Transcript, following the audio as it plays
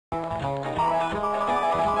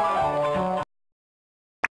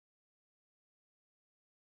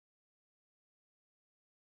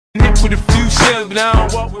years, but now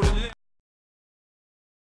I walk with a limp.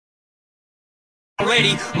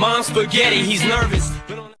 Already, mom's spaghetti, he's nervous.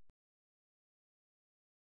 But on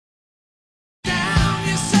down,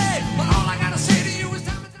 you say, but all I gotta say to you is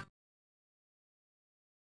time and time.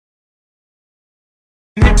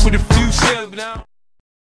 With a few shells, but now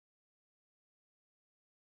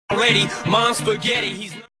already, mom's spaghetti,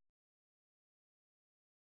 he's nervous.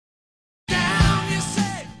 Down, you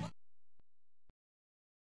say.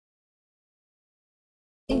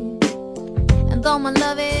 And though my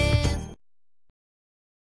love is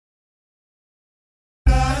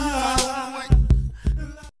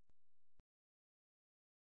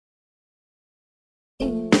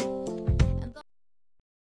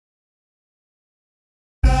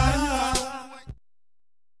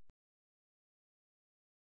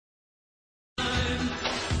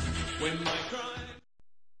When my crime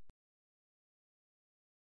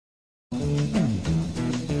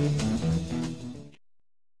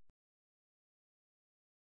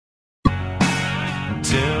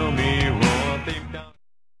tell me what they've done.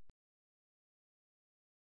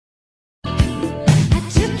 I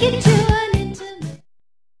took you to an intimate.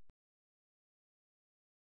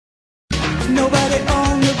 Nobody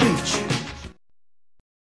on the beach.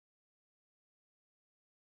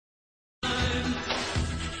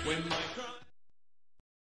 When my crime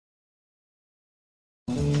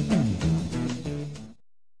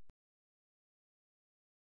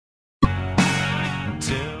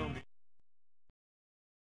tell me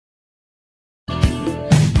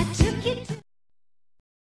I took you to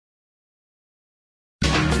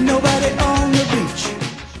Nobody on the beach.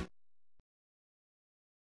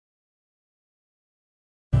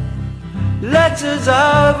 Letters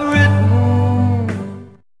I've written,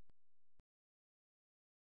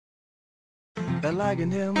 they're liking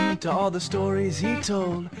him to all the stories he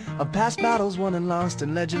told of past battles won and lost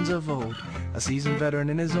and legends of old. A seasoned veteran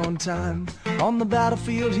in his own time, on the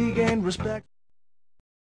battlefield he gained respect.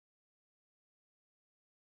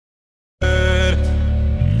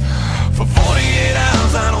 for 48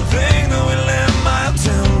 hours. I don't think that we'll let my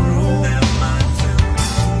hotel room.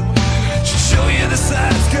 She'll show you the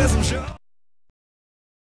sights, 'cause I'm sure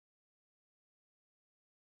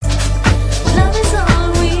love is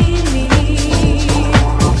all we need.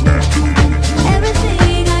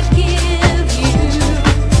 Everything I give you,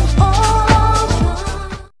 all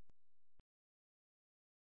gone.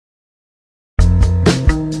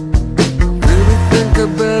 Really think I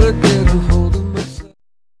better get a hold of myself.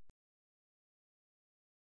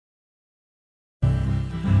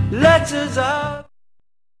 Letters I've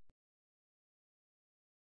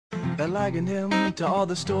they're liking him to all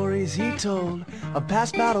the stories he told of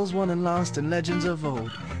past battles won and lost and legends of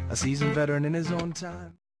old. A seasoned veteran in his own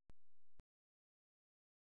time.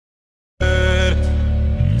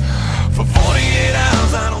 for 48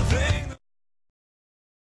 hours. I don't think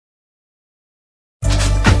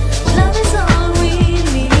Love is all we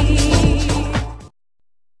need.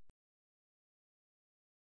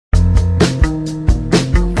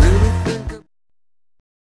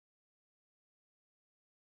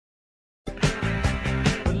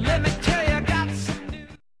 but let me tell you, I got some news.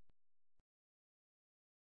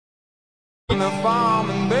 The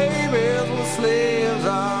farming babies were slaves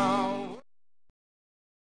on.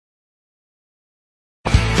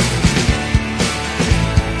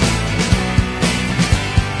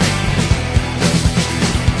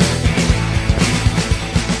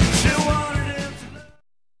 She wanted him to love.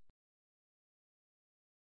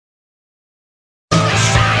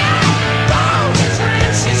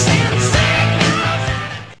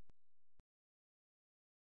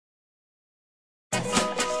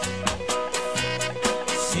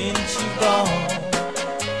 Since you've gone,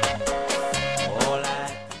 all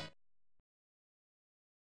I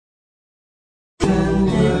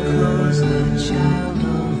Was the child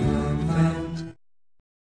of her friends.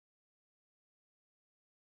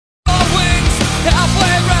 wings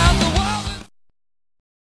halfway around the world.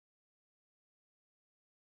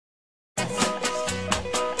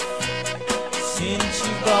 Since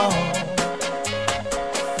you've gone,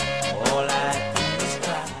 all I do is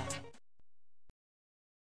cry.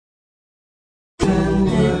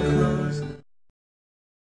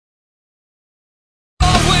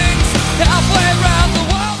 Wings halfway around the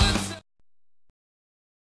world.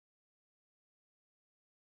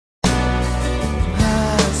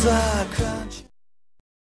 As I crunch.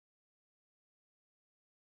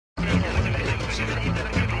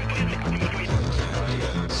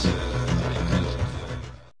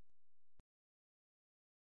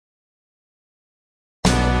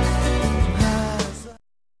 As I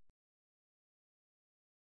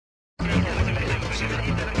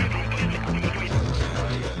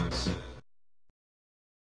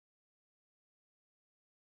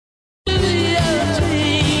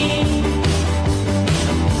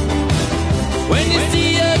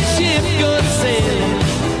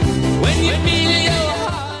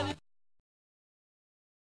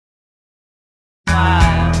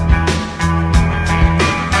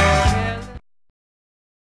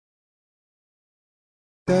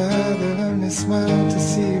smile to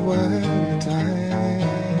see why we die.